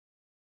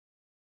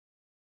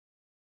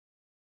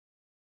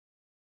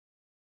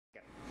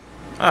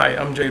Hi,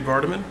 I'm Jade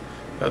Vardaman.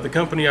 The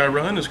company I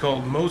run is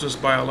called Moses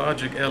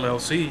Biologic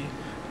LLC,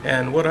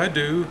 and what I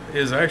do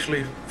is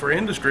actually for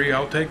industry,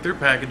 I'll take their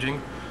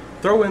packaging,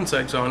 throw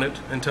insects on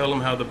it, and tell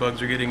them how the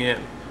bugs are getting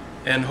in,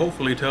 and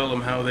hopefully tell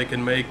them how they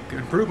can make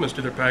improvements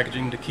to their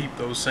packaging to keep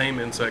those same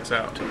insects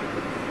out.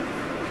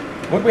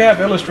 What we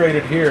have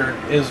illustrated here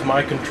is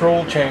my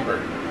control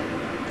chamber.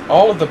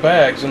 All of the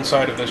bags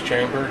inside of this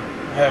chamber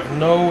have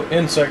no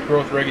insect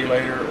growth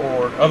regulator,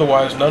 or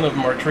otherwise none of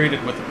them are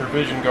treated with the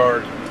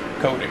ProvisionGARD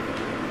coating.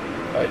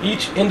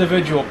 Each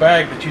individual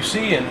bag that you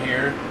see in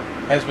here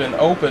has been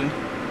opened,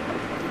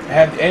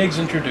 had eggs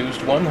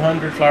introduced,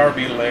 100 flower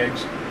beetle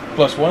eggs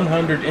plus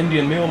 100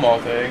 Indian meal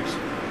moth eggs,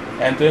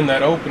 and then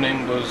that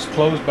opening was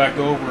closed back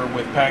over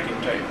with packing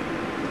tape.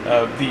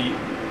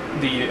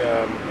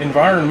 The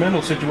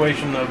environmental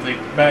situation of the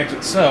bags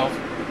itself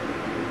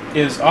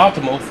is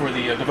optimal for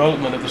the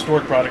development of the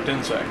stored product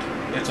insect.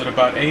 It's at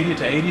about 80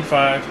 to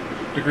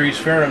 85 degrees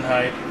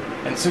Fahrenheit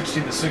and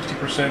 60 to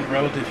 60%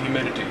 relative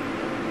humidity.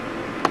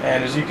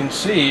 And as you can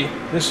see,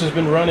 this has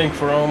been running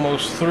for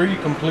almost 3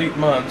 complete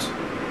months.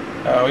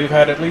 We've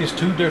had at least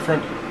 2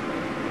 different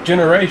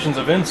generations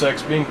of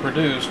insects being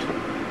produced.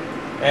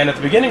 And at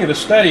the beginning of the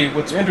study,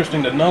 what's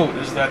interesting to note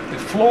is that the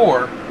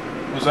floor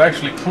was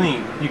actually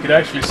clean. You could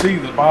actually see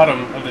the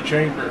bottom of the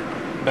chamber.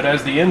 But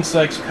as the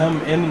insects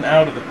come in and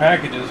out of the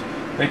packages,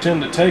 they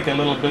tend to take a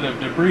little bit of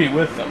debris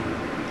with them.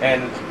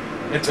 And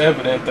it's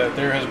evident that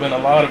there has been a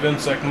lot of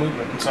insect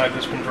movement inside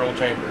this control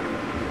chamber.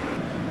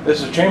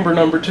 This is chamber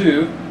number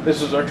 2.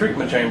 This is our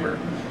treatment chamber.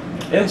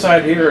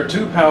 Inside here are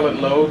 2 pallet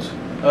loads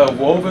of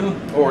woven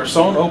or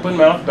sewn open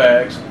mouth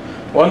bags,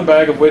 one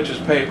bag of which is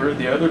paper,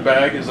 the other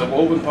bag is a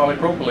woven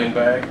polypropylene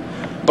bag.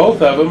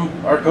 Both of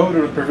them are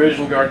coated with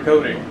ProvisionGARD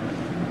coating.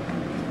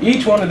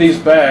 Each one of these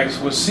bags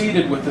was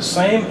seeded with the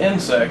same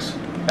insects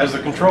as the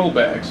control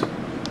bags,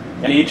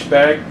 and each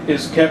bag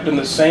is kept in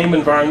the same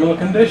environmental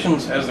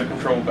conditions as the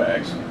control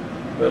bags.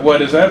 But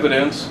what is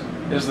evidence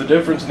is the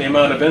difference in the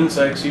amount of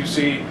insects you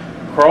see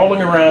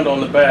crawling around on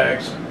the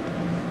bags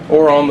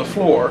or on the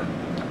floor.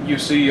 You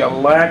see a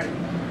lack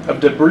of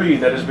debris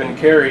that has been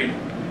carried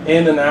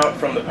in and out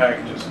from the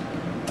packages.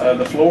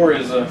 The floor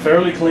is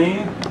fairly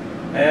clean,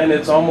 and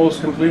it's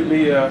almost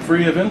completely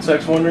free of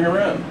insects wandering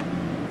around.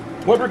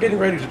 What we're getting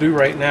ready to do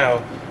right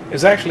now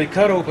is actually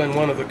cut open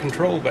one of the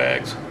control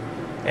bags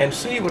and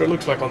see what it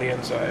looks like on the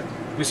inside.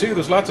 You see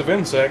there's lots of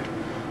insects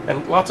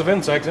and lots of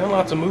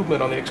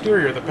movement on the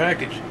exterior of the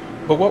package,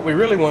 but what we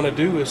really want to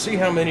do is see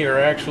how many are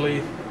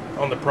actually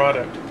on the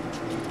product.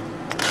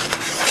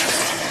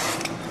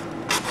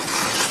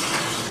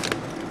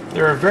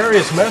 There are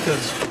various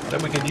methods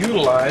that we can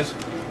utilize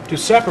to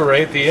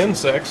separate the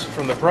insects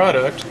from the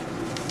product,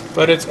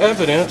 but it's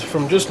evident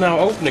from just now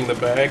opening the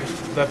bag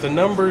that the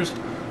numbers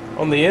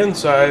on the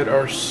inside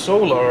are so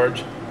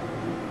large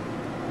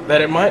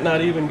that it might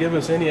not even give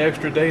us any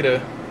extra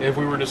data if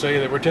we were to say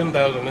there were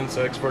 10,000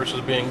 insects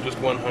versus being just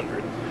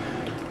 100.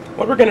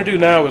 What we're going to do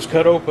now is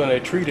cut open a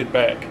treated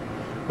bag.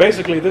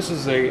 Basically, this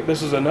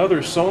is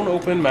another sewn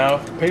open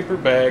mouth paper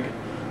bag,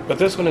 but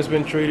this one has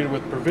been treated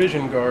with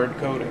ProvisionGARD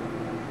coating.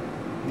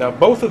 Now,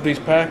 both of these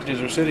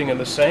packages are sitting in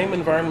the same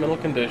environmental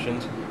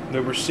conditions. They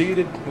were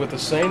seeded with the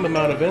same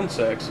amount of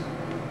insects,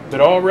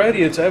 but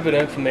already it's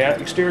evident from the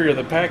exterior of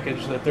the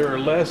package that there are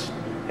less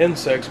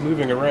insects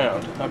moving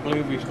around. I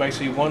believe we may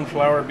see 1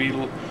 flower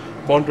beetle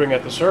wandering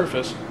at the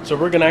surface, so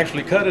we're going to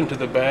actually cut into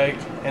the bag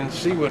and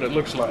see what it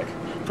looks like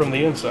from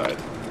the inside.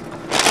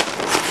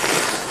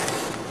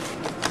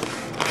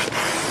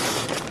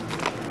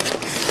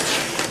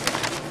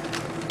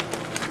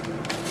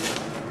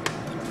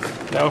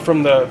 Now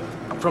from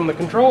the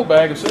control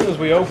bag, as soon as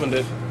we opened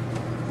it,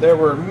 there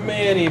were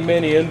many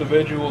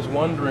individuals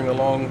wandering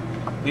along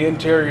the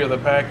interior of the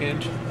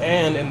package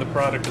and in the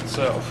product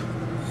itself.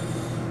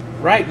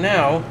 Right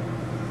now,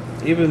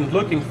 even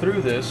looking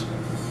through this,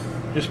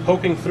 just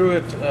poking through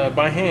it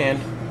by hand,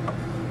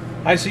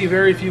 I see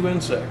very few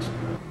insects.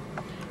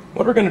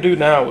 What we're going to do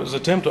now is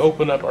attempt to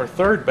open up our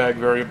third bag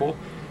variable,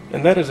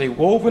 and that is a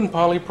woven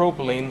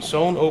polypropylene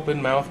sewn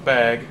open mouth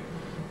bag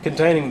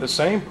containing the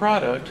same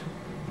product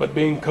but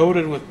being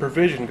coated with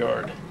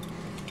ProvisionGARD.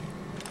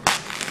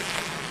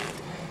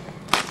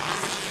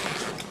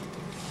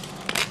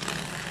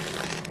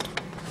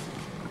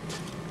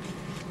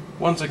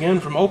 Once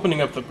again, from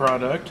opening up the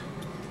product,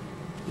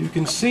 you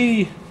can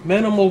see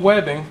minimal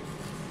webbing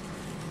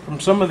from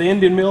some of the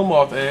Indian meal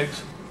moth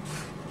eggs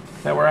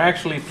that were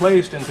actually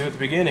placed into at the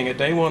beginning at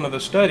day 1 of the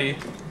study,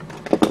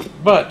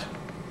 but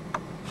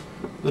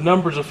the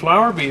numbers of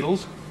flower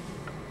beetles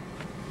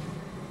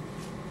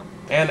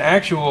and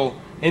actual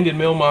Indian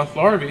meal moth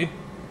larvae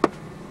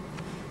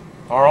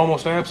are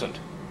almost absent.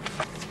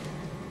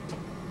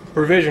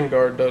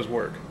 ProvisionGARD does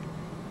work.